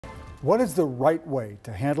What is the right way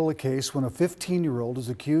to handle a case when a 15-year-old is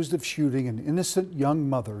accused of shooting an innocent young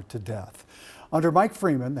mother to death? Under Mike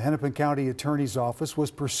Freeman, the Hennepin County Attorney's Office was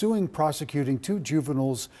pursuing prosecuting two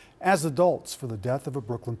juveniles as adults for the death of a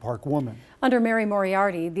Brooklyn Park woman. Under Mary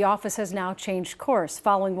Moriarty, the office has now changed course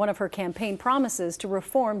following one of her campaign promises to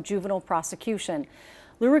reform juvenile prosecution.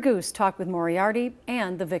 Lou Raguse talked with Moriarty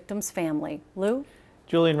and the victim's family. Lou?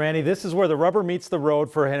 Julie and Randy, this is where the rubber meets the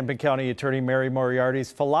road for Hennepin County Attorney Mary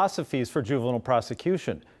Moriarty's philosophies for juvenile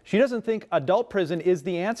prosecution. She doesn't think adult prison is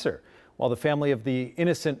the answer, while the family of the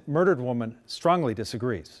innocent murdered woman strongly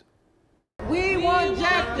disagrees. We want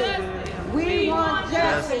justice. We want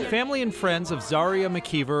justice. Family and friends of Zaria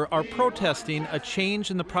McKeever are protesting a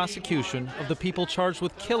change in the prosecution of the people charged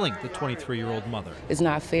with killing the 23-year-old mother. It's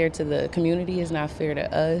not fair to the community, it's not fair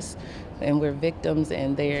to us, and we're victims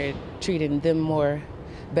and they're treating them more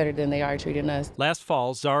better than they are treating us. Last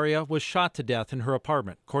fall, Zaria was shot to death in her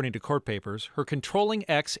apartment. According to court papers, her controlling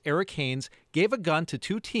ex, Eric Haynes, gave a gun to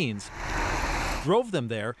two teens, drove them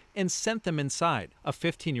there, and sent them inside. A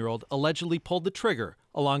 15-year-old allegedly pulled the trigger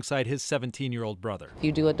alongside his 17-year-old brother. If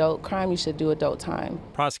you do adult crime, you should do adult time.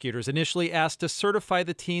 Prosecutors initially asked to certify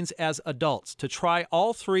the teens as adults to try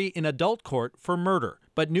all three in adult court for murder.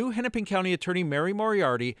 But new Hennepin County Attorney Mary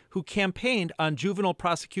Moriarty, who campaigned on juvenile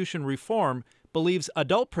prosecution reform, believes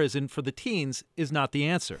adult prison for the teens is not the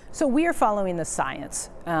answer. So we are following the science.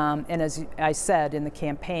 And as I said in the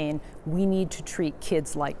campaign, we need to treat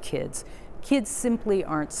kids like kids. Kids simply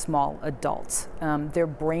aren't small adults. Their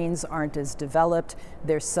brains aren't as developed.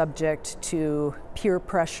 They're subject to peer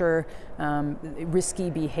pressure, risky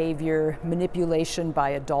behavior, manipulation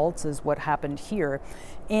by adults is what happened here,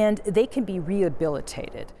 and they can be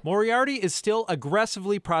rehabilitated. Moriarty is still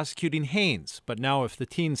aggressively prosecuting Haynes, but now if the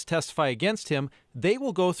teens testify against him, they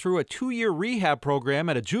will go through a 2-year rehab program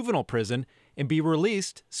at a juvenile prison and be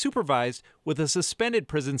released, supervised, with a suspended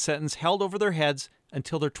prison sentence held over their heads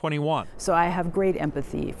until they're 21. So I have great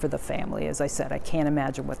empathy for the family. As I said, I can't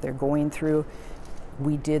imagine what they're going through.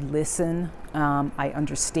 We did listen. I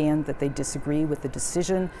understand that they disagree with the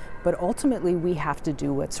decision, but ultimately we have to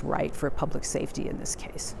do what's right for public safety in this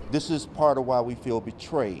case. This is part of why we feel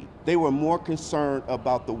betrayed. They were more concerned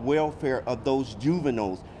about the welfare of those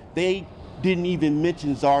juveniles. They didn't even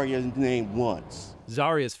mention Zaria's name once.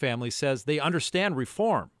 Zaria's family says they understand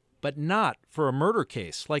reform, but not for a murder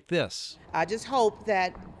case like this. I just hope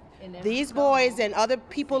that these boys and other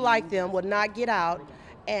people like them will not get out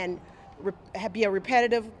and be a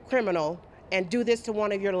repetitive criminal and do this to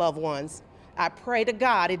one of your loved ones. I pray to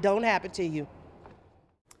God it don't happen to you.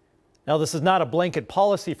 Now, this is not a blanket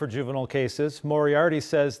policy for juvenile cases. Moriarty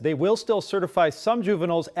says they will still certify some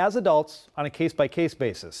juveniles as adults on a case-by-case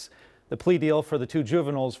basis. The plea deal for the two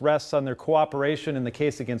juveniles rests on their cooperation in the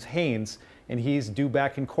case against Haynes, and he's due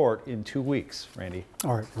back in court in 2 weeks. Randy.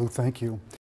 All right, Lou, thank you.